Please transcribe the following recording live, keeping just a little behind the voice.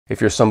If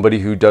you're somebody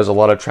who does a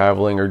lot of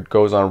traveling or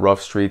goes on rough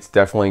streets,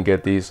 definitely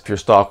get these. If your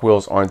stock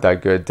wheels aren't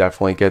that good,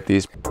 definitely get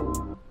these.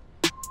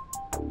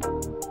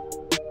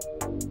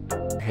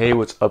 Hey,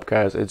 what's up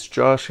guys? It's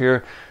Josh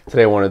here.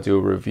 Today I want to do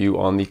a review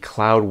on the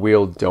cloud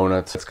wheel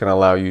donuts. It's going to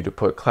allow you to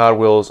put cloud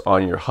wheels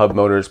on your hub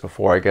motors.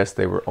 Before, I guess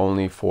they were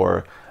only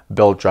for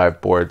belt drive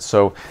boards.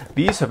 So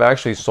these have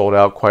actually sold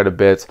out quite a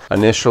bit.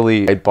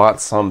 Initially, I bought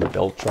some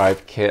belt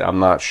drive kit, I'm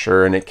not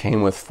sure, and it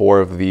came with 4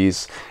 of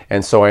these.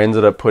 And so I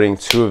ended up putting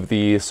 2 of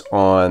these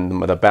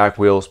on the back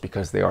wheels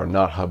because they are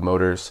not hub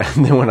motors.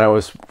 And then when I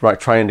was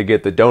trying to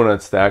get the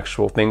donuts, the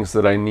actual things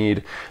that I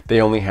need,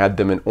 they only had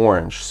them in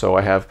orange. So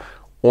I have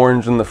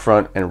orange in the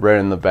front and red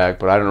in the back,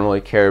 but I don't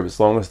really care as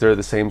long as they're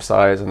the same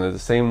size and they're the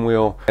same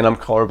wheel. And I'm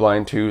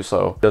colorblind too,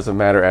 so it doesn't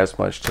matter as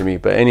much to me.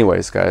 But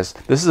anyways guys,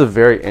 this is a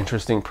very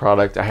interesting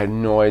product. I had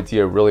no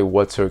idea really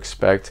what to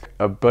expect.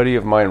 A buddy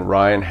of mine,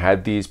 Ryan,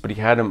 had these, but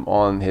he had them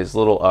on his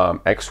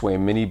little X-Way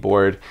mini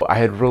board. I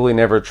had really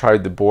never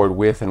tried the board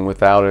with and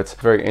without it.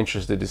 Very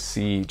interested to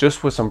see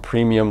just what some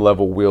premium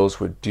level wheels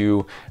would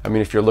do. I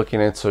mean, if you're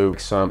looking into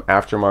some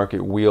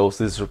aftermarket wheels,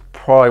 these are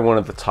probably one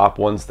of the top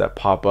ones that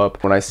pop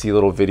up when I see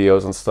little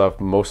videos and stuff.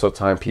 Most of the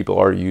time people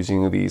are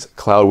using these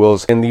cloud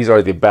wheels, and these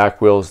are the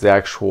back wheels. The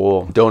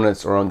actual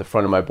donuts are on the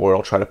front of my board.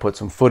 I'll try to put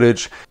some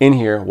footage in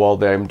here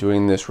while I'm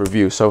doing this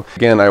review. So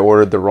again, I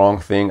ordered the wrong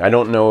thing. I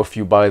don't know if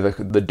you buy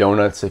the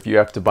donuts, if you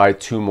have to buy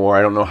 2 more.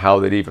 I don't know how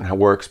that even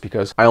works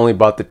because I only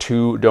bought the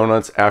 2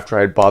 donuts after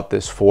I had bought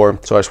this 4.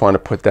 So I just wanted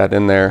to put that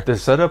in there. The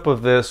setup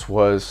of this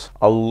was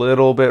a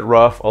little bit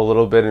rough, a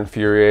little bit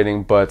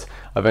infuriating, but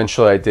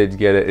eventually I did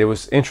get it. It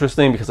was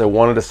interesting because I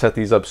wanted to set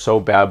these up so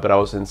bad, but I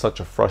was in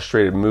such a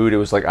frustrated mood. It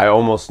was like I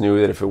almost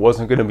knew that if it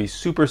wasn't going to be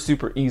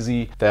super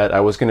easy, that I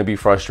was going to be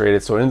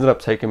frustrated. So it ended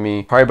up taking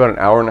me probably about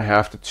 1.5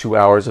 hours to 2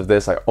 hours of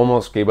this. I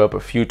almost gave up a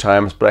few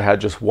times, but I had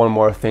just one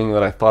more thing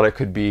that I thought it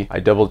could be. I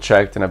double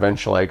checked and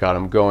eventually I got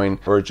them going.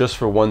 Or just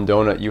for one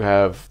donut, you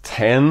have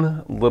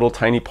 10 little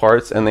tiny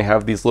parts, and they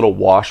have these little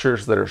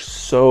washers that are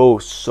so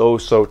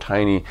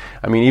tiny.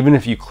 I mean, even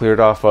if you cleared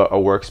off a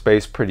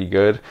workspace pretty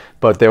good,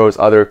 but there was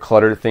other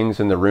cluttered things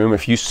in the room,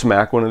 if you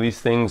smack one of these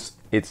things,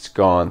 it's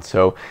gone.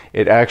 So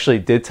it actually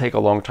did take a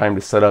long time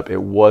to set up. It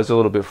was a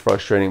little bit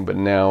frustrating, but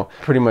now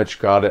pretty much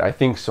got it. I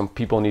think some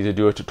people need to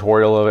do a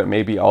tutorial of it.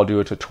 Maybe I'll do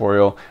a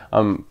tutorial.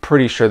 I'm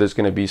pretty sure there's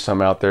going to be some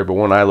out there, but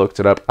when I looked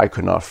it up, I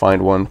could not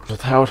find one.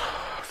 Without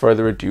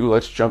further ado,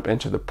 let's jump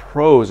into the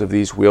pros of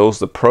these wheels.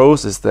 The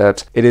pros is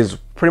that it is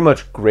pretty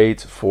much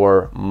great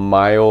for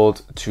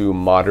mild to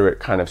moderate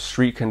kind of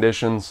street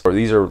conditions. Or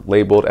these are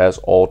labeled as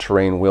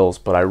all-terrain wheels,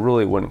 but I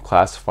really wouldn't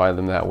classify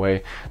them that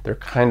way. They're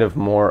kind of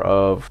more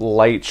of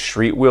light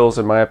street wheels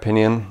in my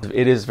opinion.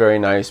 It is very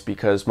nice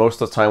because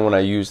most of the time when I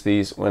use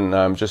these, when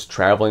I'm just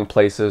traveling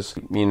places,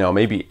 you know,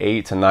 maybe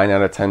 8 to 9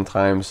 out of 10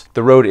 times,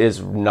 the road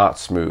is not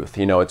smooth.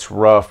 You know, it's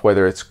rough,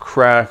 whether it's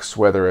cracks,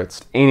 whether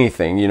it's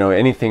anything, you know,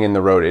 anything in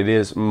the road, it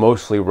is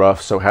mostly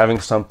rough. So having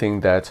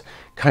something that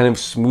kind of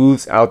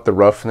smooths out the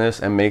roughness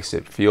and makes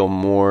it feel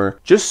more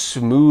just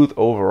smooth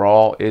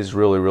overall is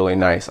really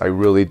nice. I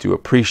really do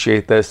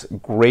appreciate this.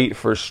 Great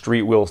for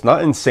street wheels,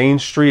 not insane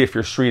street. If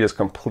your street is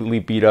completely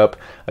beat up,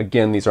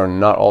 again, these are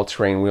not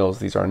all-terrain wheels.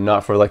 These are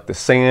not for like the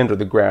sand or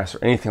the grass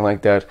or anything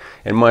like that.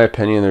 In my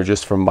opinion, they're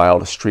just for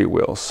mild street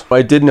wheels.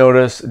 I did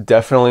notice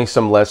definitely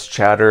some less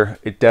chatter.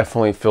 It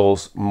definitely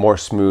feels more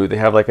smooth. They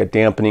have like a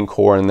dampening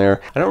core in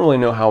there. I don't really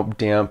know how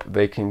damp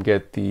they can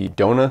get the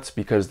donuts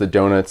because the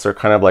donuts are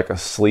kind of like a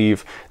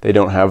sleeve. They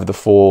don't have the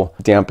full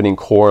dampening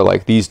core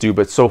like these do,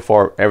 but so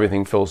far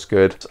everything feels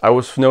good. I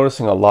was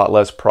noticing a lot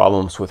less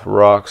problems with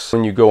rocks.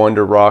 When you go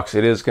under rocks,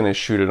 it is going to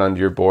shoot it under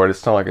your board.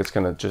 It's not like it's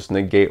going to just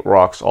negate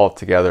rocks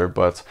altogether,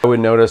 but I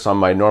would notice on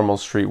my normal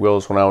street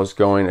wheels when I was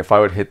going, if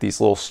I would hit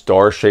these little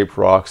star-shaped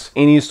rocks,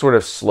 any sort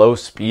of slow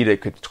speed,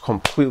 it could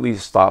completely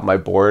stop my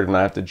board and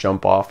I have to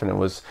jump off, and it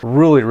was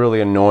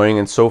really annoying.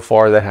 And so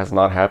far that has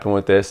not happened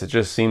with this. It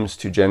just seems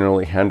to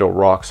generally handle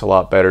rocks a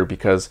lot better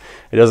because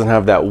it doesn't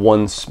have that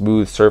one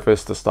smooth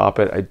surface to stop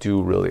it. I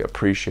do really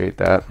appreciate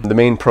that. The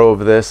main pro of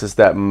this is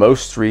that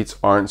most streets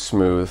aren't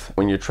smooth.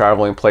 When you're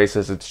traveling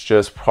places, it's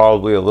just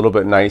probably a little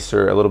bit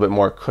nicer, a little bit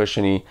more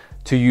cushiony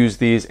to use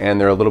these, and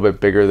they're a little bit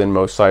bigger than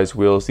most size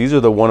wheels. These are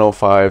the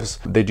 105s.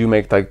 They do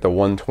make like the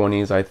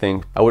 120s, I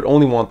think. I would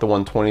only want the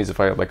 120s if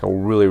I had like a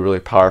really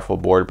powerful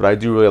board, but I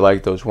do really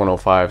like those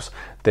 105s.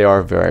 They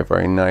are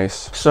very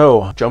nice.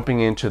 So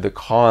jumping into the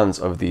cons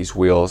of these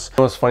wheels.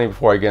 It was funny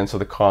before I get into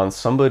the cons,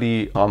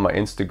 somebody on my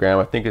Instagram,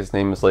 I think his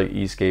name is like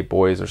eSkate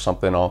Boys or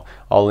something, I'll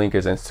link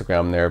his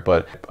Instagram there,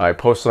 but I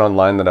posted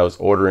online that I was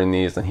ordering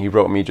these and he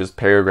wrote me just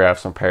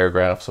paragraphs and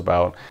paragraphs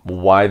about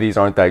why these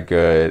aren't that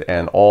good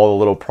and all the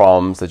little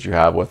problems that you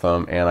have with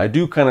them. And I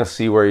do kind of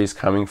see where he's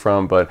coming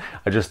from, but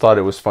I just thought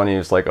it was funny.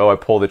 It's like, oh, I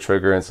pulled the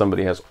trigger and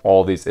somebody has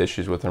all these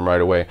issues with them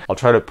right away. I'll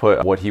try to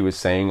put what he was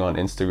saying on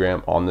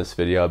Instagram on this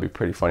video. I'll be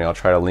pretty pretty funny. I'll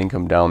try to link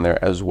them down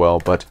there as well.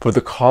 But for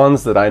the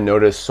cons that I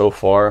noticed so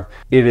far,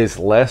 it is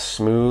less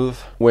smooth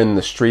when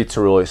the streets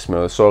are really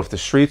smooth. So if the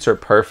streets are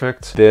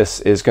perfect, this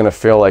is going to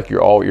feel like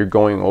you're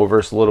going over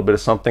a little bit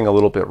of something a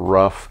little bit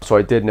rough. So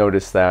I did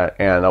notice that,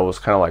 and I was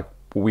kind of like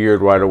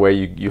weird right away.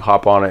 You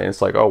hop on it and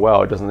it's like, oh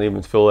wow, it doesn't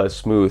even feel that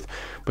smooth.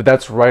 But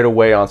that's right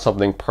away on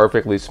something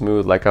perfectly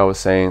smooth. Like I was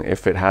saying,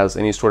 if it has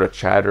any sort of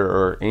chatter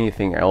or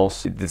anything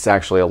else, it's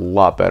actually a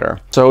lot better.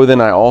 So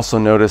then I also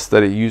noticed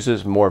that it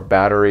uses more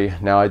battery.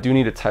 Now I do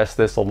need to test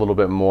this a little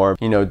bit more,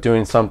 you know,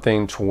 doing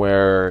something to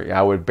where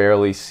I would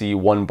barely see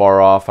 1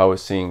 bar off. I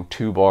was seeing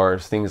 2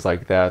 bars, things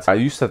like that. I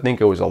used to think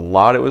it was a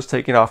lot it was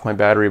taking off my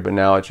battery, but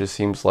now it just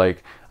seems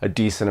like a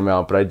decent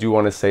amount. But I do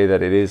want to say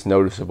that it is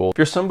noticeable. If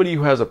you're somebody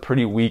who has a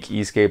pretty weak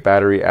Escape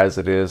battery as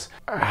it is,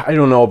 I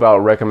don't know about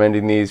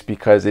recommending these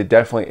because it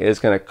definitely is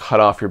going to cut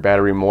off your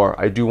battery more.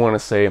 I do want to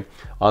say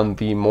on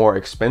the more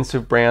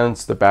expensive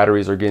brands, the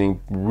batteries are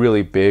getting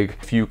really big.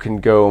 If you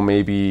can go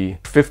maybe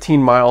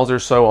 15 miles or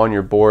so on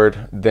your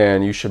board,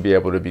 then you should be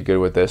able to be good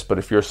with this. But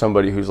if you're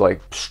somebody who's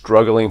like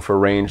struggling for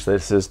range,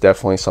 this is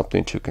definitely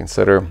something to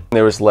consider.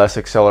 There was less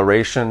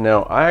acceleration.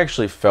 Now, I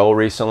actually fell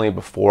recently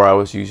before I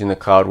was using the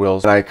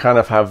cloudwheels, and I kind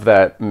of have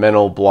that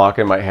mental block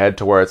in my head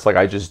to where it's like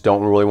I just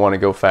don't really want to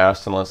go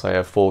fast unless I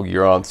have full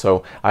gear on.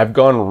 So I've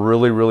gone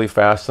really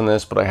fast in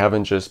this, but I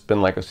haven't just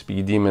been like a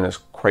speed demon as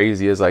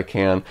crazy as I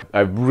can.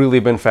 I've really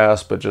been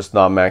fast, but just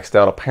not maxed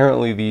out.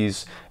 Apparently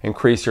these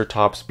increase your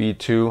top speed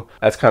too.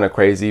 That's kind of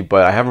crazy,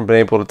 but I haven't been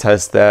able to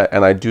test that.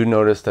 And I do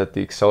notice that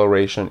the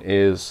acceleration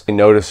is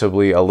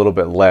noticeably a little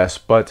bit less.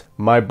 But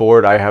my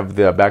board, I have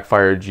the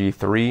Backfire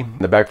G3.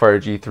 The Backfire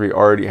G3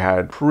 already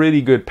had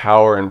pretty good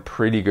power and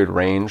pretty good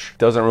range.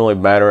 Doesn't really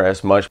matter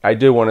as much. I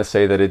do want to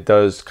say that it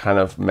does kind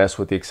of mess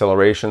with the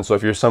acceleration. So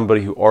if you're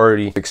somebody who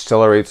already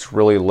accelerates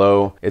really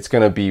low, it's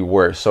going to be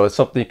worse. So it's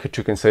something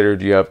to consider.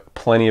 Do you have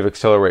plenty of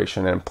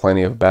acceleration and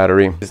plenty of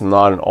battery? It's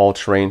not an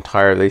all-terrain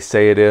tire. They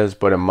say it is,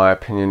 but in my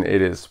opinion,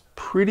 it is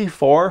pretty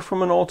far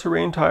from an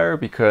all-terrain tire,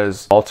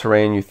 because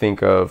all-terrain, you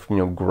think of, you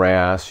know,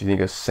 grass, you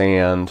think of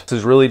sand. This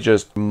is really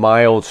just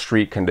mild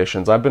street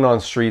conditions. I've been on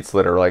streets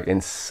that are like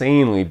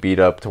insanely beat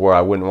up to where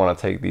I wouldn't want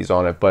to take these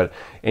on it, but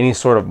any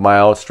sort of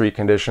mild street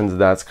conditions,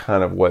 that's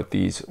kind of what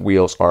these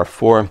wheels are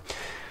for.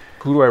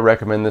 Who do I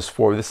recommend this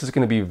for? This is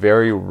going to be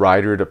very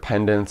rider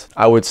dependent.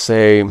 I would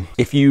say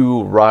if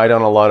you ride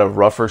on a lot of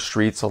rougher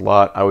streets a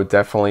lot, I would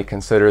definitely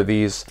consider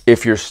these.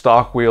 If your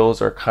stock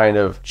wheels are kind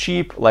of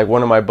cheap, like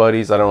one of my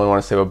buddies, I don't really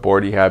want to say what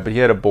board he had, but he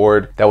had a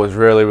board that was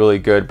really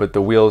good, but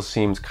the wheels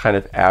seemed kind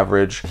of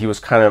average. He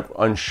was kind of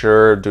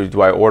unsure,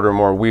 do I order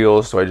more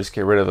wheels? Do I just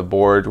get rid of the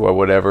board? Do I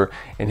whatever?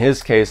 In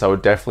his case, I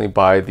would definitely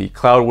buy the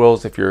cloud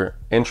wheels if your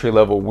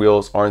entry-level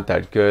wheels aren't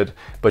that good,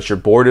 but your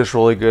board is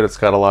really good. It's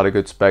got a lot of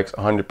good specs.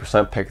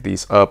 100% pick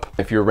these up.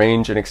 If your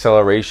range and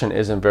acceleration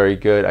isn't very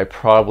good, I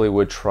probably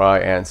would try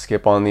and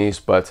skip on these,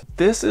 but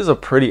this is a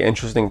pretty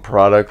interesting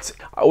product.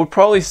 I would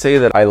probably say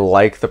that I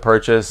like the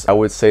purchase. I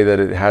would say that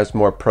it has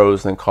more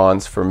pros than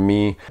cons for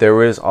me.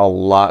 There is a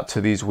lot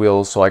to these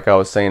wheels. So like I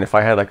was saying, if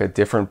I had like a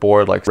different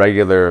board, like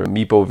regular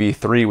Meepo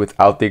V3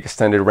 without the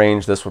extended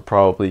range, this would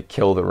probably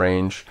kill the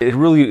range. It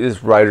really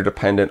is rider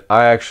dependent.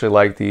 I actually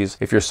like these.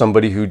 If you're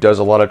somebody who does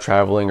a lot of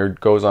traveling or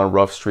goes on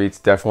rough streets,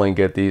 definitely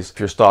get these. If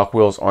your stock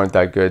wheels aren't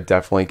that good,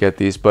 definitely get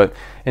these. But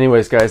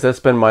anyways, guys, that's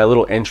been my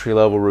little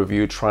entry-level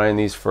review, trying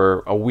these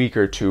for a week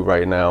or two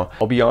right now.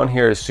 I'll be on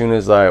here as soon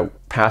as I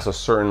pass a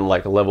certain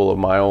like level of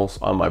miles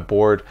on my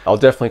board. I'll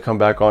definitely come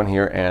back on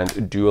here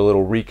and do a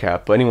little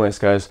recap. But anyways,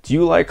 guys, do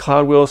you like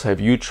cloud wheels?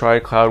 Have you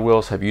tried cloud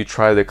wheels? Have you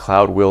tried the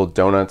cloud wheel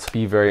donuts?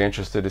 Be very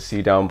interested to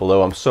see down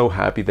below. I'm so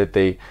happy that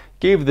they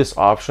gave this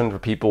option for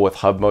people with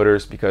hub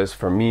motors, because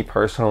for me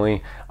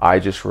personally, I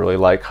just really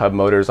like hub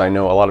motors. I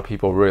know a lot of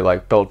people really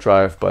like belt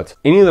drive, but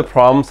any of the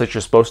problems that you're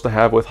supposed to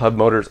have with hub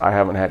motors, I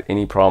haven't had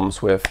any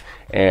problems with.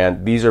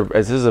 And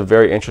this is a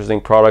very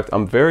interesting product.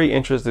 I'm very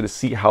interested to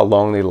see how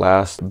long they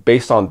last.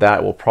 Based on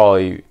that, we'll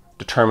probably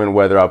determine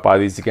whether I'll buy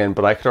these again,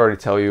 but I could already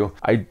tell you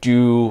I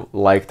do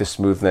like the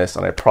smoothness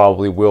and I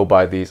probably will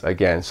buy these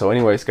again. So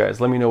anyways, guys,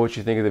 let me know what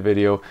you think of the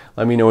video.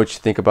 Let me know what you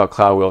think about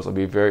cloud wheels. I'll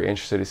be very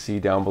interested to see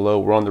down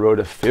below. We're on the road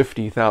to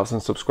 50,000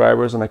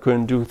 subscribers and I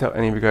couldn't do it without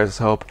any of you guys'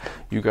 help.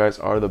 You guys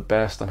are the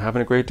best. I'm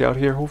having a great day out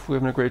here. Hopefully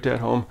having a great day at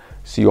home.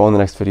 See you all in the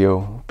next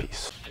video.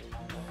 Peace.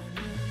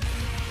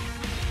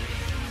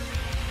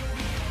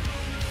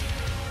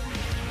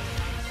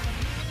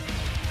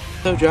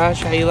 So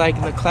Josh, how you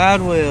liking the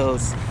cloud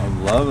wheels?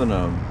 I'm loving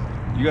them.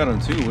 You got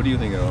them too. What do you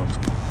think of them?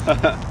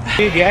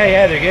 Dude,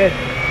 yeah, they're good.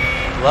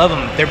 Love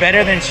them. They're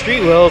better than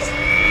street wheels.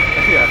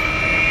 Yeah.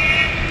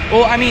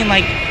 Well, I mean,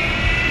 like,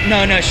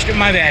 no,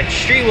 my bad.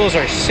 Street wheels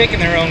are sick in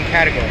their own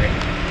category.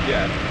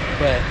 Yeah.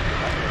 But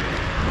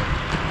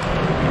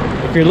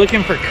if you're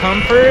looking for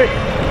comfort,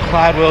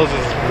 cloud wheels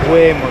is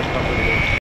way more comfortable.